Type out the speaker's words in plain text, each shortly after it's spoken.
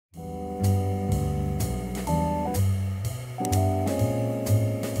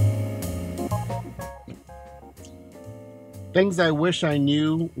Things I wish I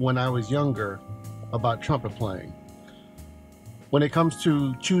knew when I was younger about trumpet playing. When it comes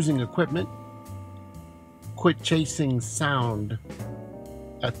to choosing equipment, quit chasing sound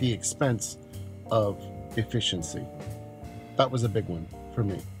at the expense of efficiency. That was a big one for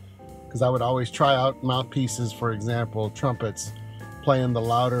me, because I would always try out mouthpieces, for example, trumpets, playing the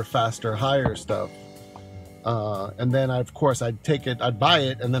louder, faster, higher stuff. And then of course I'd buy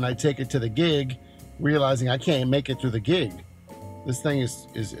it, and then I'd take it to the gig, realizing I can't make it through the gig. This thing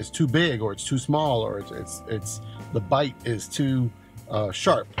is too big, or it's too small, or it's the bite is too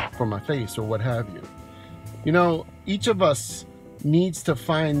sharp for my face, or what have you. You know, each of us needs to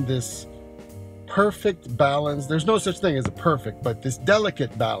find this perfect balance. There's no such thing as a perfect, but this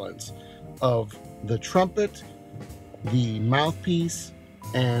delicate balance of the trumpet, the mouthpiece,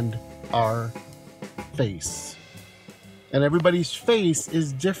 and our face. And everybody's face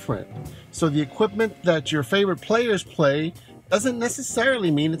is different. So the equipment that your favorite players play doesn't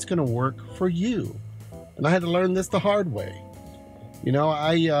necessarily mean it's going to work for you. And I had to learn this the hard way. You know,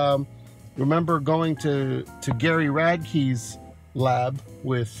 I remember going to Gary Radke's lab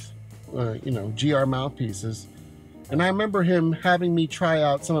with, GR mouthpieces. And I remember him having me try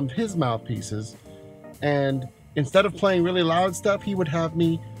out some of his mouthpieces. And instead of playing really loud stuff, he would have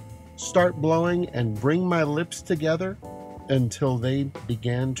me start blowing and bring my lips together until they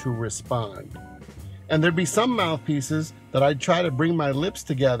began to respond. And there'd be some mouthpieces that I'd try to bring my lips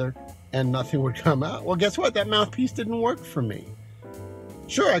together and nothing would come out. Well, guess what? That mouthpiece didn't work for me.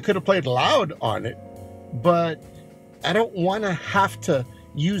 Sure, I could have played loud on it, but I don't want to have to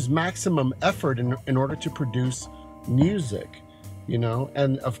use maximum effort in order to produce music, you know?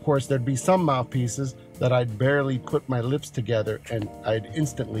 And of course, there'd be some mouthpieces that I'd barely put my lips together and I'd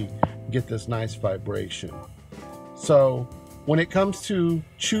instantly get this nice vibration. So when it comes to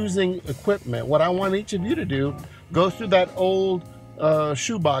choosing equipment, what I want each of you to do, go through that old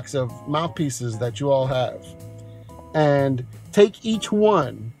shoebox of mouthpieces that you all have and take each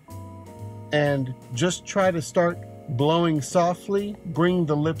one and just try to start blowing softly, bring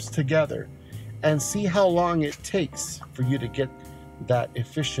the lips together, and see how long it takes for you to get that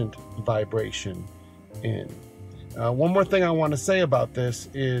efficient vibration in. One more thing I want to say about this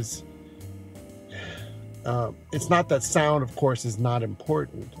is it's not that sound, of course, is not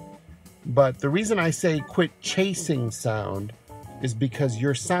important, but the reason I say quit chasing sound is because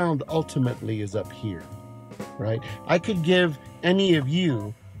your sound ultimately is up here, right? I could give any of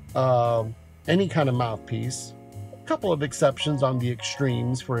you any kind of mouthpiece, a couple of exceptions on the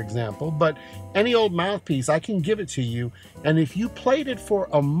extremes, for example, but any old mouthpiece, I can give it to you, and if you played it for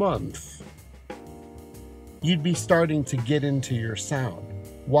a month, you'd be starting to get into your sound.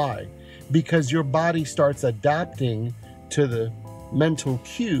 Why? Because your body starts adapting to the mental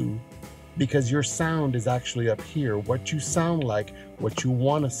cue, because your sound is actually up here. What you sound like, what you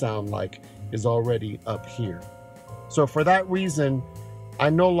want to sound like, is already up here. So for that reason, I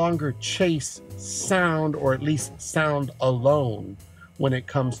no longer chase sound, or at least sound alone, when it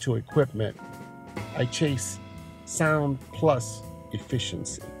comes to equipment. I chase sound plus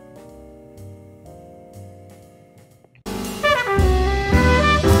efficiency.